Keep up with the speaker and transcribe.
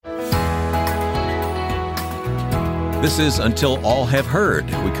This is Until All Have Heard.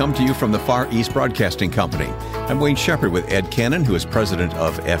 We come to you from the Far East Broadcasting Company. I'm Wayne Shepherd with Ed Cannon, who is president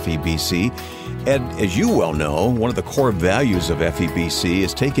of FEBC. Ed, as you well know, one of the core values of FEBC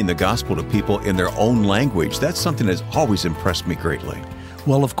is taking the gospel to people in their own language. That's something that's always impressed me greatly.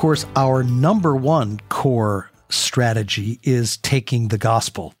 Well, of course, our number one core strategy is taking the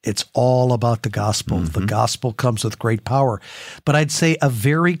gospel. It's all about the gospel. The gospel comes with great power. But I'd say a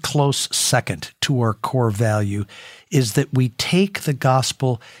very close second to our core value is that we take the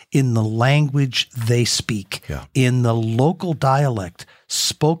gospel in the language they speak, in the local dialect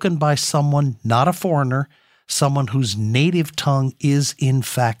spoken by someone, not a foreigner, someone whose native tongue is in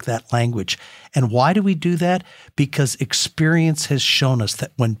fact that language. And why do we do that? Because experience has shown us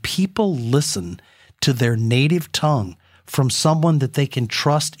that when people listen to their native tongue from someone that they can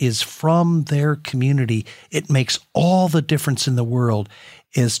trust is from their community, it makes all the difference in the world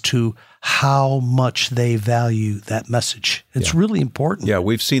as to how much they value that message. It's really important. Yeah,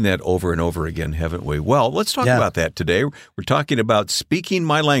 we've seen that over and over again, haven't we? Well, let's talk about that today. We're talking about Speaking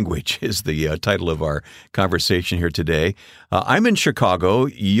My Language is the title of our conversation here today. I'm in Chicago.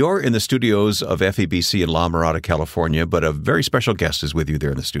 You're in the studios of FEBC in La Mirada, California, but a very special guest is with you there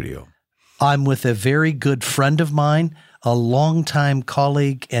in the studio. I'm with a very good friend of mine, a longtime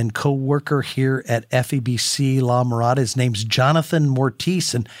colleague and co-worker here at FEBC La Mirada. His name's Jonathan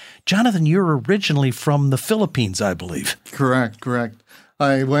Mortiz. And Jonathan, you're originally from the Philippines, I believe. Correct.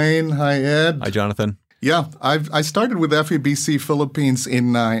 Hi, Wayne. Hi, Ed. Hi, Jonathan. Yeah, I started with FEBC Philippines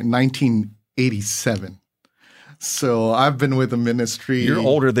in 1987. So I've been with the ministry. You're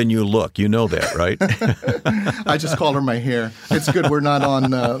older than you look. You know that, right? I just call her my hair. It's good we're not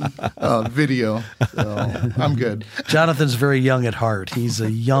on video, so I'm good. Jonathan's very young at heart. He's a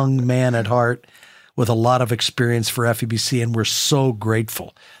young man at heart with a lot of experience for FEBC, and we're so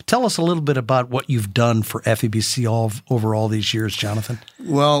grateful. Tell us a little bit about what you've done for FEBC over all these years, Jonathan.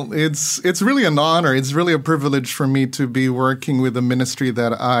 Well, it's really an honor. It's really a privilege for me to be working with a ministry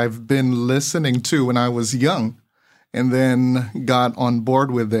that I've been listening to when I was young, and then got on board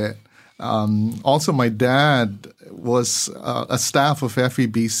with it. Also, my dad was a staff of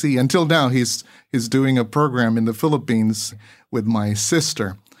FEBC. Until now, he's doing a program in the Philippines with my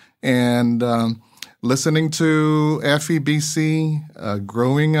sister. And listening to FEBC,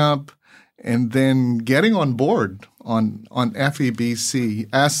 growing up, and then getting on board on FEBC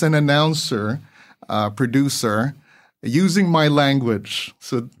as an announcer, producer, using my language.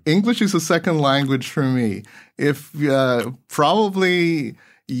 So English is a second language for me. If probably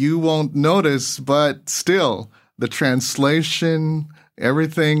you won't notice, but still the translation,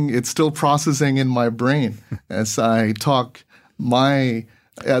 everything, it's still processing in my brain as I talk my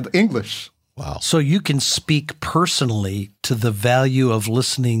English. Wow. So you can speak personally to the value of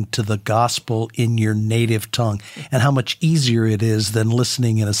listening to the gospel in your native tongue and how much easier it is than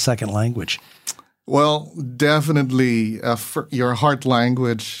listening in a second language. Well, definitely your heart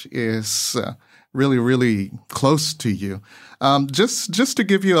language is really, really close to you. Just to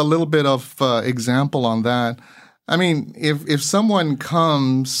give you a little bit of example on that, I mean, if someone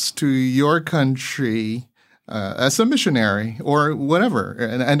comes to your country as a missionary or whatever,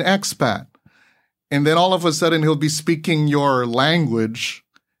 an expat, and then all of a sudden he'll be speaking your language,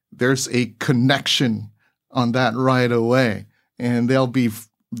 there's a connection on that right away, and there's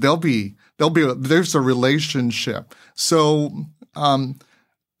a relationship. So,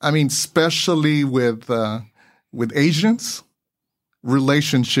 I mean, especially with Asians,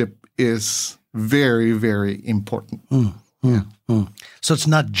 relationship is very, very important. So it's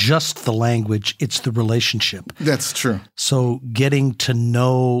not just the language, it's the relationship. That's true. So getting to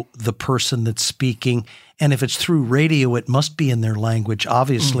know the person that's speaking, and if it's through radio, it must be in their language,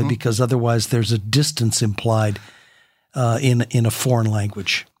 obviously, because otherwise there's a distance implied in a foreign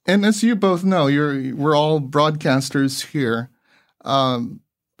language. And as you both know, we're all broadcasters here.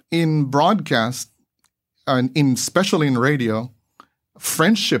 In broadcast, especially in radio,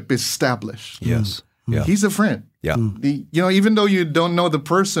 friendship is established. Yes. Yeah. He's a friend. Yeah. Even though you don't know the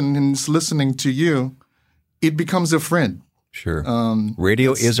person who's listening to you, it becomes a friend. Sure.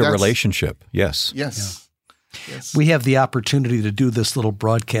 Radio is a relationship. Yes. Yes. Yeah. Yes. We have the opportunity to do this little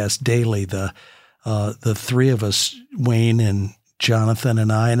broadcast daily. The three of us, Wayne and Jonathan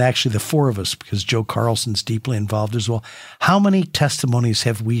and I, and actually the four of us, because Joe Carlson's deeply involved as well. How many testimonies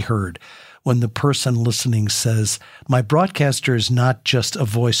have we heard when the person listening says, my broadcaster is not just a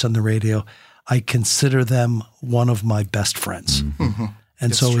voice on the radio, I consider them one of my best friends. Mm-hmm.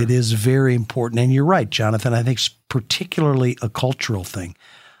 And so it is very important. And you're right, Jonathan, I think it's particularly a cultural thing.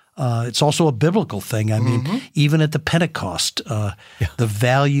 It's also a biblical thing. I mean, even at the Pentecost, the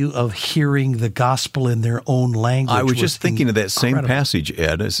value of hearing the gospel in their own language. I was just thinking of that same passage,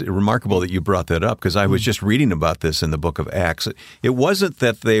 Ed. It's remarkable that you brought that up because I was just reading about this in the book of Acts. It wasn't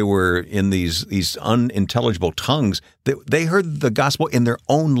that they were in these unintelligible tongues. They heard the gospel in their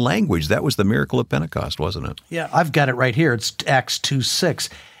own language. That was the miracle of Pentecost, wasn't it? Yeah, I've got it right here. It's Acts 2:6.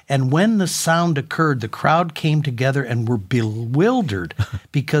 And when the sound occurred, the crowd came together and were bewildered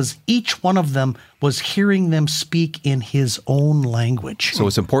because each one of them was hearing them speak in his own language. So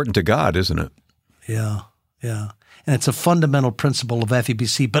it's important to God, isn't it? Yeah. And it's a fundamental principle of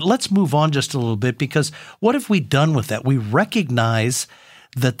FEBC. But let's move on just a little bit, because what have we done with that? We recognize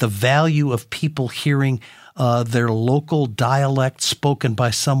that the value of people hearing their local dialect spoken by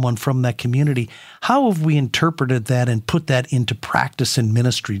someone from that community. How have we interpreted that and put that into practice in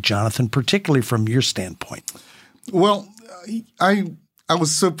ministry, Jonathan, particularly from your standpoint? Well, I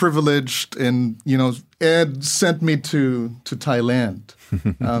was so privileged, and Ed sent me to Thailand.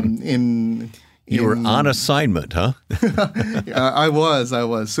 You were on assignment, huh? I was.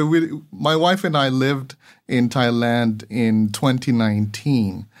 So my wife and I lived in Thailand in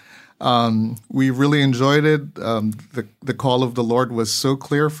 2019. We really enjoyed it. The call of the Lord was so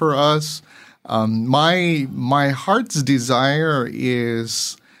clear for us. My heart's desire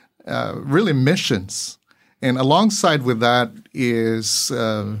is really missions. And alongside with that is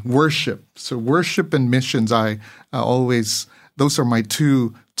worship. So worship and missions, those are my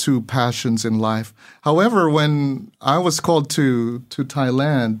two passions in life. However, when I was called to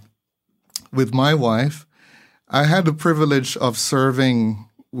Thailand with my wife, I had the privilege of serving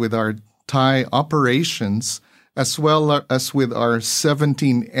with our Thai operations as well as with our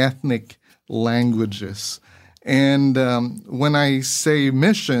 17 ethnic languages. And when I say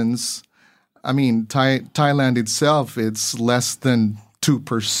missions, I mean Thailand itself, it's less than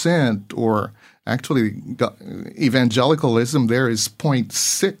 2%, or actually evangelicalism there is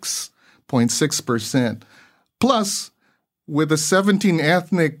 0.6%. Plus, with the 17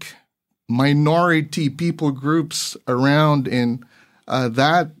 ethnic minority people groups around in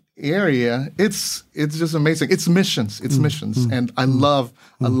that area, it's just amazing. It's missions. And I love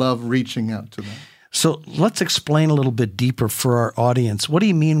reaching out to them. So let's explain a little bit deeper for our audience. What do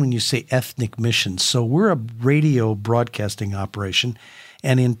you mean when you say ethnic missions? So we're a radio broadcasting operation,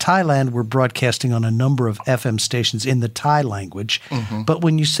 and in Thailand, we're broadcasting on a number of FM stations in the Thai language. But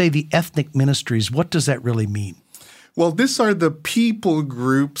when you say the ethnic ministries, what does that really mean? Well, these are the people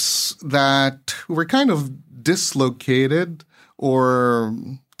groups that were kind of dislocated or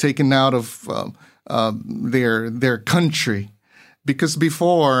taken out of their country, because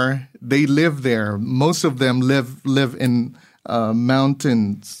before they lived there, most of them live in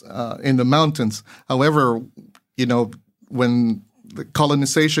mountains, in the mountains. However, when the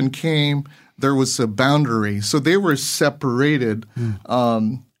colonization came, there was a boundary, so they were separated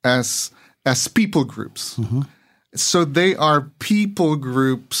as people groups. So they are people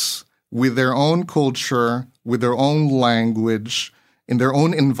groups with their own culture, with their own language, in their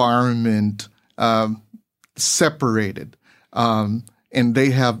own environment, separated, and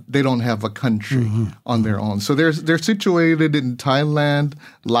they don't have a country on their own. So they're situated in Thailand,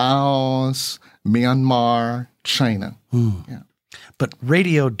 Laos, Myanmar, China. Yeah. But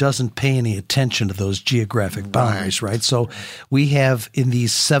radio doesn't pay any attention to those geographic boundaries, right? So we have, in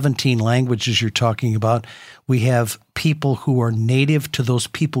these 17 languages you're talking about, we have people who are native to those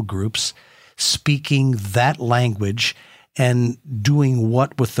people groups speaking that language and doing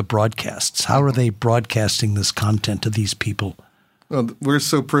what with the broadcasts? How are they broadcasting this content to these people? Well, we're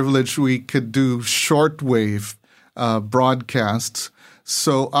so privileged we could do shortwave broadcasts.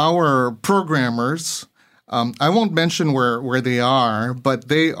 So our programmers, I won't mention where they are, but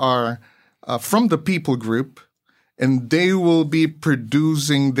they are from the people group, and they will be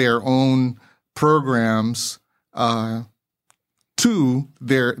producing their own programs to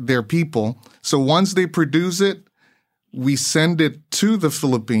their people. So once they produce it, we send it to the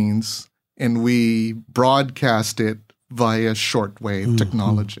Philippines and we broadcast it via shortwave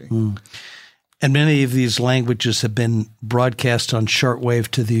technology. And many of these languages have been broadcast on shortwave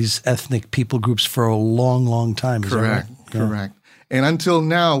to these ethnic people groups for a long, long time. Correct. And until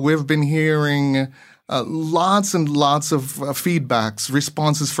now, we've been hearing lots and lots of feedbacks,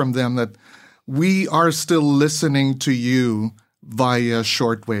 responses from them that we are still listening to you via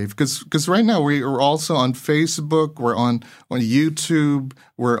shortwave. Because right now we are also on Facebook, we're on YouTube,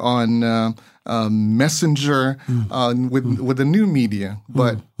 we're on Messenger with the new media,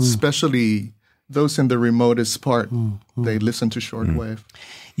 but especially those in the remotest part, they listen to shortwave.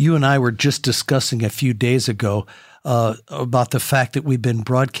 You and I were just discussing a few days ago about the fact that we've been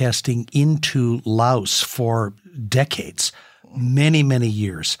broadcasting into Laos for decades, many, many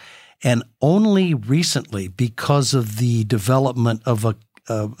years. And only recently, because of the development of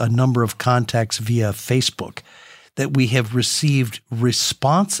a number of contacts via Facebook, that we have received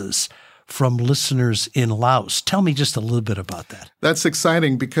responses from listeners in Laos. Tell me just a little bit about that. That's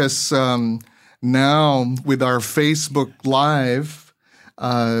exciting because now with our Facebook Live,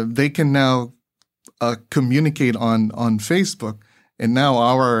 they can now communicate on Facebook. And now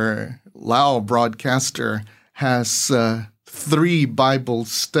our Lao broadcaster has 3 Bible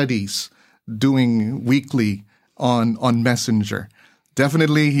studies doing weekly on Messenger.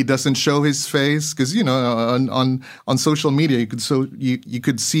 Definitely, he doesn't show his face because on social media you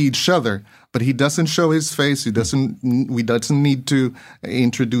could see each other, but he doesn't show his face. He doesn't need to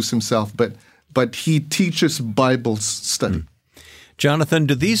introduce himself, but he teaches Bible study. Jonathan,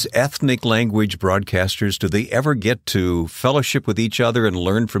 do these ethnic language broadcasters, do they ever get to fellowship with each other and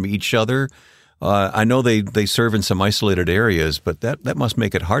learn from each other? I know they serve in some isolated areas, but that must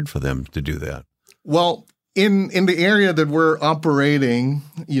make it hard for them to do that. Well, in the area that we're operating,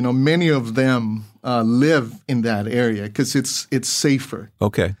 many of them live in that area because it's safer.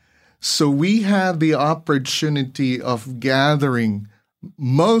 Okay. So we had the opportunity of gathering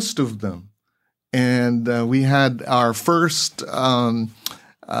most of them. And we had our first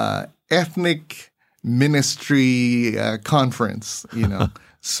ethnic ministry conference,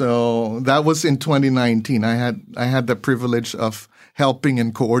 So that was in 2019. I had the privilege of helping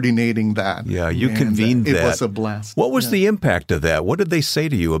and coordinating that. Yeah, you convened that. It was a blast. What was the impact of that? What did they say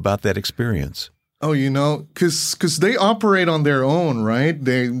to you about that experience? Oh, because they operate on their own, right?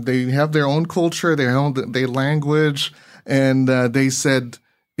 They have their own culture, their language, and they said,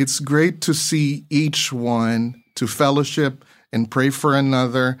 it's great to see each one to fellowship and pray for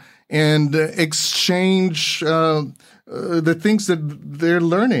another and exchange the things that they're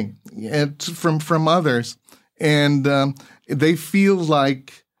learning from others. And they feel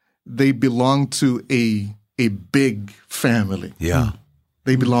like they belong to a big family. Yeah.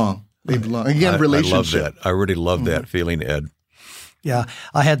 They belong. Again, relationship. I love that. I really love that feeling, Ed. Yeah,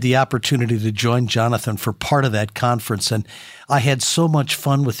 I had the opportunity to join Jonathan for part of that conference, and I had so much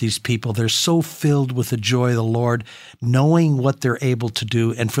fun with these people. They're so filled with the joy of the Lord, knowing what they're able to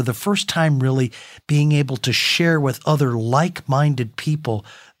do, and for the first time really being able to share with other like-minded people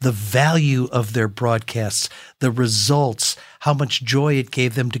the value of their broadcasts, the results, how much joy it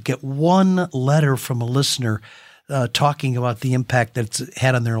gave them to get one letter from a listener talking about the impact that it's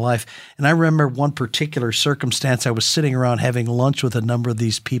had on their life. And I remember one particular circumstance. I was sitting around having lunch with a number of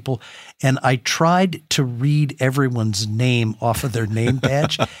these people, and I tried to read everyone's name off of their name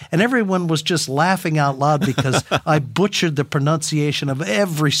badge, and everyone was just laughing out loud because I butchered the pronunciation of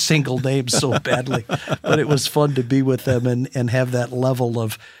every single name so badly. But it was fun to be with them and have that level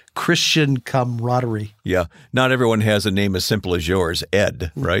of Christian camaraderie. Yeah. Not everyone has a name as simple as yours,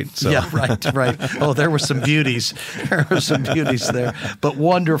 Ed, right? So. Yeah, right. Oh, there were some beauties. There were some beauties there. But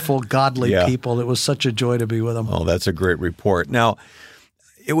wonderful, godly people. It was such a joy to be with them. Oh, that's a great report. Now,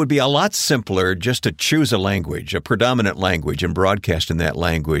 it would be a lot simpler just to choose a language, a predominant language, and broadcast in that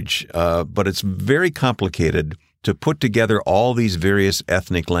language. But it's very complicated to put together all these various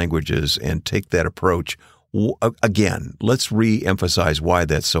ethnic languages and take that approach. Again, let's re-emphasize why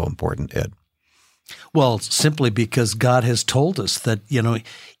that's so important, Ed. Well, simply because God has told us that,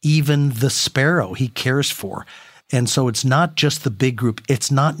 even the sparrow he cares for. And so it's not just the big group. It's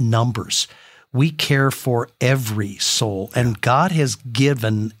not numbers. We care for every soul. And God has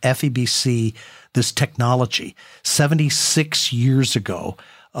given FEBC this technology. 76 years ago,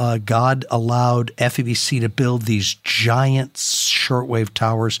 God allowed FEBC to build these giant shortwave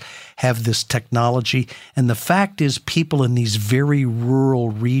towers, have this technology. And the fact is people in these very rural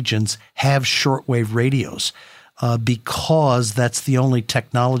regions have shortwave radios because that's the only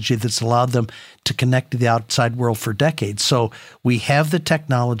technology that's allowed them to connect to the outside world for decades. So we have the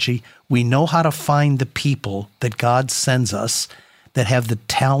technology. We know how to find the people that God sends us that have the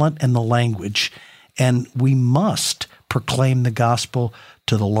talent and the language. And we must proclaim the gospel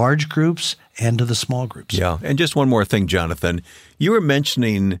to the large groups and to the small groups. Yeah. And just one more thing, Jonathan. You were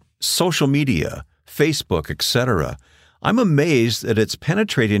mentioning social media, Facebook, etc. I'm amazed that it's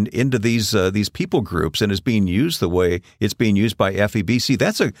penetrating into these people groups and is being used the way it's being used by FEBC.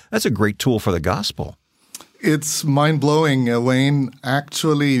 That's a great tool for the gospel. It's mind-blowing, Wayne.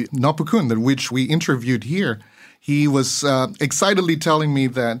 Actually, Nopukun, which we interviewed here, he was excitedly telling me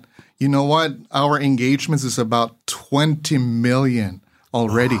that, you know what, our engagements is about 20 million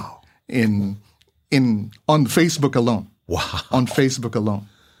already on Facebook alone. Wow. On Facebook alone.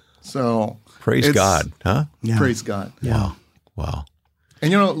 So praise God, huh? Yeah. Praise God. Yeah. Wow.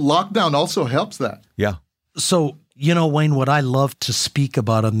 And lockdown also helps that. Yeah. So, Wayne, what I love to speak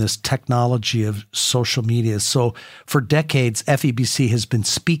about on this technology of social media. So for decades, FEBC has been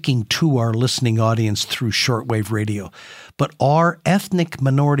speaking to our listening audience through shortwave radio. But our ethnic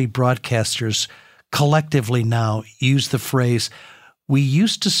minority broadcasters collectively now use the phrase, we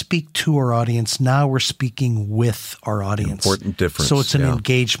used to speak to our audience, now we're speaking with our audience. Important difference. So it's an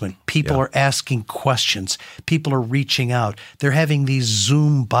engagement. People are asking questions. People are reaching out. They're having these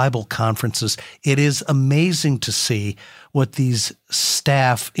Zoom Bible conferences. It is amazing to see what these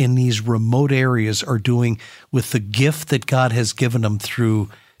staff in these remote areas are doing with the gift that God has given them through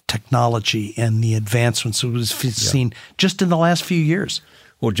technology and the advancements that we've seen just in the last few years.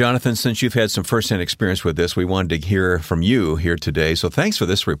 Well, Jonathan, since you've had some firsthand experience with this, we wanted to hear from you here today. So thanks for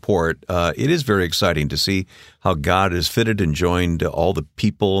this report. It is very exciting to see how God has fitted and joined all the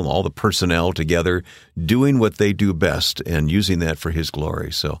people and all the personnel together, doing what they do best and using that for His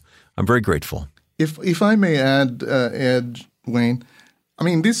glory. So I'm very grateful. If I may add, Ed, Wayne,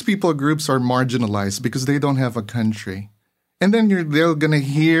 these people groups are marginalized because they don't have a country. And then they're going to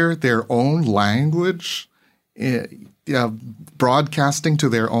hear their own language, broadcasting to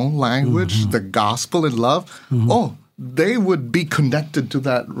their own language, the gospel and love. Oh, they would be connected to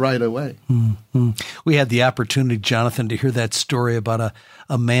that right away. We had the opportunity, Jonathan, to hear that story about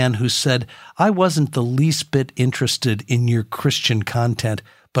a man who said, I wasn't the least bit interested in your Christian content,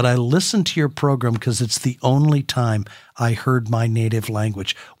 but I listened to your program because it's the only time I heard my native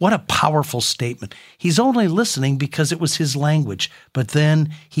language. What a powerful statement. He's only listening because it was his language, but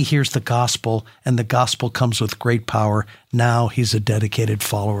then he hears the gospel, and the gospel comes with great power. Now he's a dedicated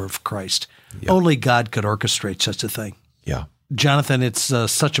follower of Christ. Yeah. Only God could orchestrate such a thing. Yeah. Jonathan, it's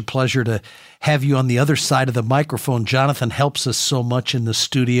such a pleasure to have you on the other side of the microphone. Jonathan helps us so much in the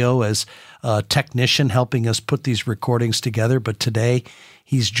studio as a technician, helping us put these recordings together. But today,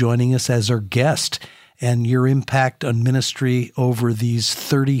 he's joining us as our guest. And your impact on ministry over these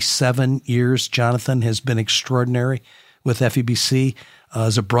 37 years, Jonathan, has been extraordinary with FEBC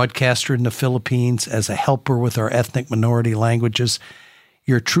as a broadcaster in the Philippines, as a helper with our ethnic minority languages.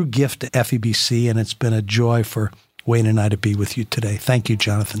 You're a true gift to FEBC, and it's been a joy for Wayne and I to be with you today. Thank you,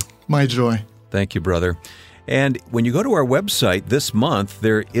 Jonathan. My joy. Thank you, brother. And when you go to our website this month,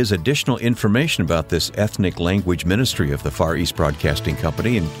 there is additional information about this ethnic language ministry of the Far East Broadcasting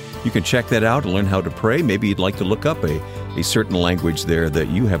Company, and you can check that out and learn how to pray. Maybe you'd like to look up a certain language there that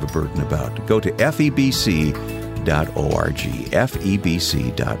you have a burden about. Go to febc.org,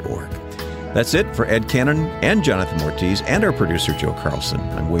 febc.org. That's it for Ed Cannon and Jonathan Ortiz and our producer, Joe Carlson.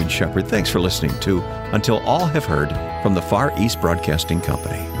 I'm Wayne Shepherd. Thanks for listening to Until All Have Heard from the Far East Broadcasting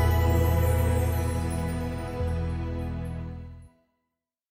Company.